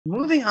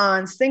Moving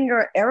on,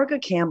 singer Erica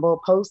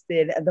Campbell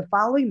posted the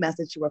following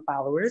message to her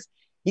followers.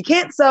 You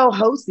can't sow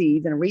hoe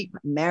seeds and reap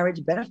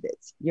marriage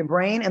benefits. Your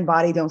brain and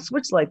body don't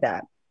switch like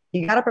that.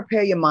 You got to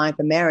prepare your mind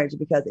for marriage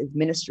because it's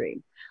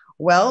ministry.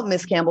 Well,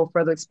 Miss Campbell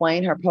further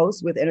explained her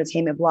post with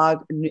entertainment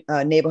blog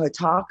Neighborhood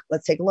Talk.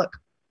 Let's take a look.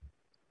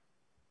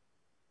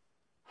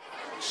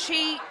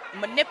 Cheat,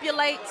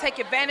 manipulate, take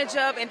advantage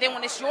of, and then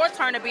when it's your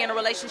turn to be in a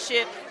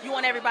relationship, you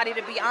want everybody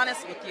to be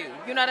honest with you.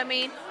 You know what I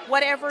mean?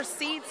 Whatever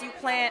seeds you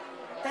plant,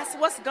 that's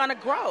what's gonna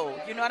grow.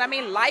 You know what I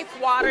mean? Life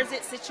waters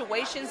it,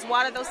 situations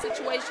water those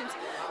situations.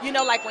 You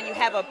know, like when you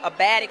have a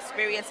bad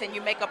experience and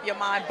you make up your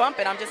mind, bump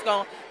it, I'm just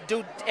gonna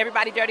do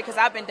everybody dirty because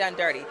I've been done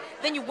dirty.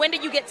 Then when do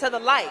you get to the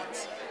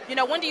light? You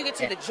know, when do you get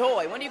to the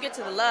joy? When do you get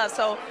to the love?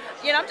 So,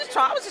 you know, I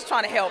was just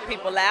trying to help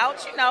people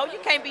out. You know, you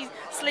can't be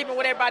sleeping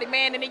with everybody,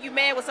 man, and then you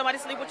mad when somebody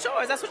sleep with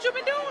yours. That's what you've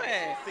been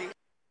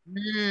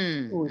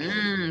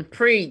doing.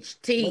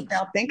 Preach, teach.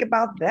 Now think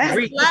about that.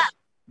 Where's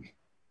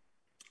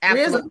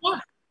the lie?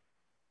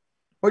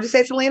 What'd you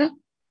say, Selena?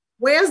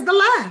 Where's the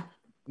lie?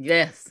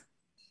 Yes.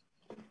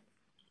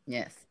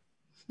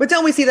 But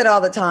don't we see that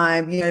all the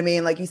time? You know what I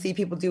mean? Like you see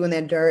people doing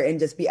their dirt and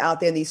just be out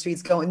there in these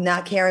streets going,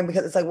 not caring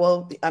because it's like,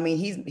 well, I mean,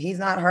 he's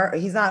not her.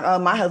 He's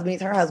not my husband.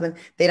 He's her husband.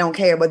 They don't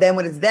care. But then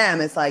when it's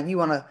them, it's like you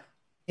want to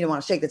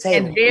shake the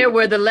table. And there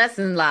where the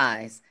lesson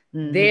lies.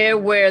 Mm-hmm. There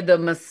where the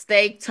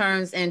mistake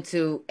turns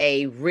into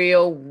a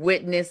real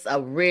witness,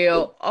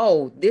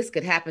 oh, this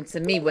could happen to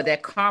me, where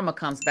that karma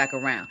comes back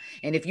around.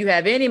 And if you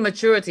have any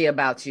maturity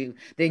about you,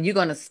 then you're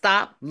going to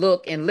stop,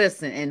 look, and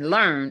listen and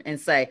learn and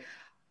say,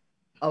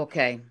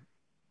 okay,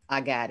 I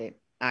got it.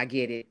 I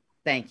get it.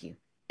 Thank you.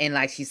 And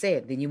like she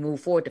said, then you move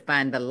forward to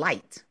find the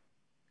light.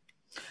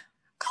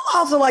 I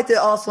also like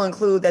to also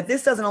include that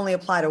this doesn't only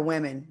apply to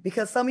women,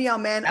 because some of y'all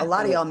men, a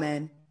lot of y'all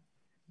men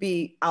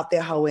be out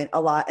there hoeing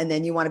a lot, and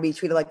then you want to be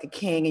treated like a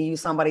king and you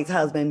somebody's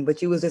husband, but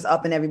you was just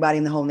upping everybody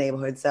in the whole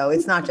neighborhood. So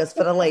it's not just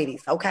for the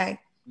ladies, okay?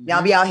 Mm-hmm.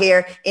 Y'all be out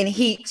here in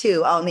heat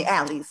too, out in the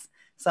alleys.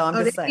 So I'm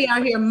just saying. They be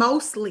out here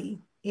mostly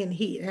in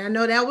heat. And I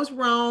know that was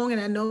wrong,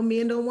 and I know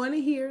men don't want to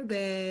hear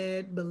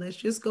that, but let's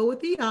just go with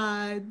the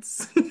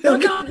odds.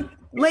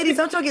 Ladies,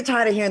 don't y'all get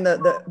tired of hearing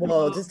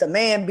just a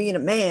man being a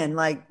man.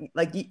 Like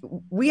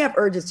we have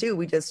urges too.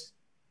 We just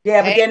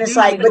but then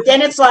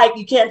it's like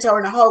you can't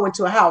turn a hoe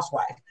into a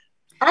housewife.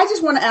 I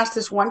just want to ask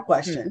this one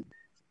question.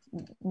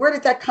 Where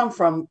did that come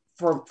from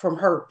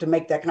her to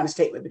make that kind of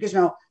statement? Because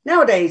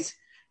nowadays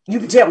you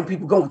can tell when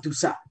people going through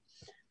something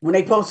when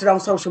they post it on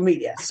social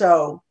media.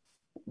 So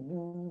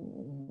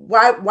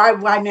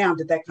why now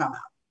did that come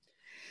out?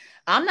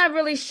 I'm not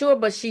really sure,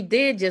 but she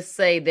did just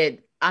say that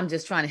I'm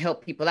just trying to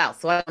help people out.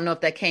 So I don't know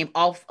if that came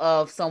off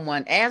of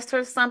someone asked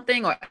her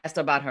something or asked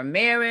her about her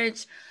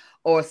marriage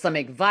or some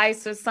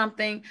advice or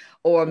something,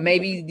 or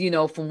maybe,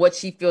 from what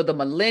she feels the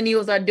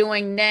millennials are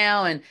doing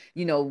now, and,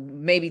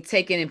 maybe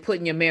taking and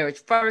putting your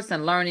marriage first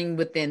and learning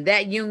within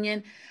that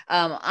union.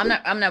 I'm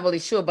not really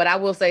sure, but I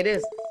will say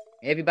this: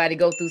 everybody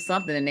go through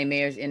something in their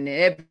marriage, in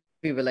every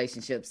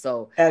relationship.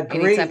 So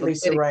any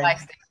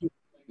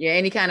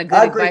kind of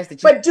good advice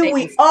that you but do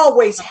we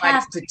always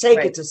have to take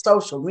it to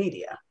social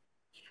media?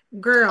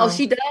 Girl. Oh,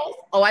 she does?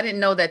 Oh, I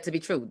didn't know that to be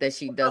true, that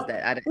she does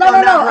that. No,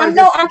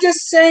 I'm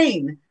just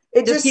saying.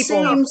 It just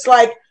seems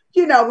like,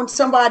 when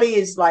somebody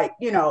is like,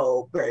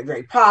 very,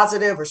 very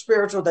positive or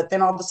spiritual, that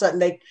then all of a sudden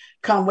they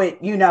come with,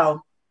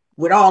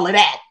 with all of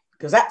that,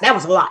 because that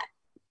was a lot.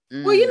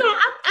 Mm. Well,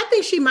 I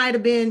think she might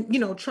have been,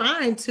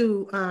 trying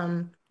to,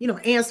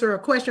 answer a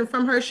question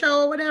from her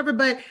show or whatever.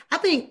 But I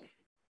think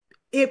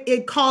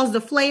it caused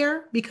a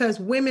flare because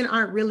women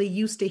aren't really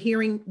used to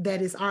hearing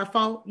that it's our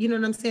fault. You know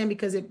what I'm saying?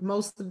 Because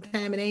most of the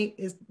time it ain't.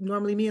 It's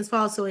normally men's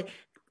fault. So it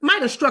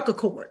might have struck a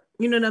chord.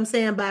 You know what I'm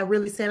saying? By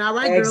really saying, all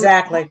right, girl.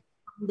 Exactly.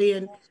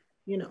 Then,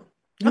 you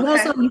want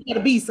something, you got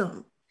to be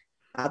something.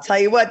 I'll tell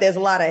you what, there's a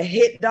lot of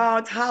hit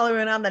dogs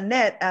hollering on the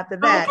net after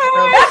that.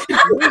 Okay.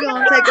 So we're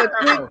going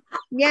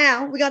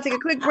to take a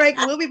quick break.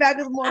 And we'll be back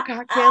with more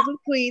Cocktails with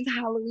Queens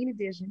Halloween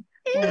edition.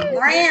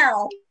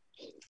 Wow.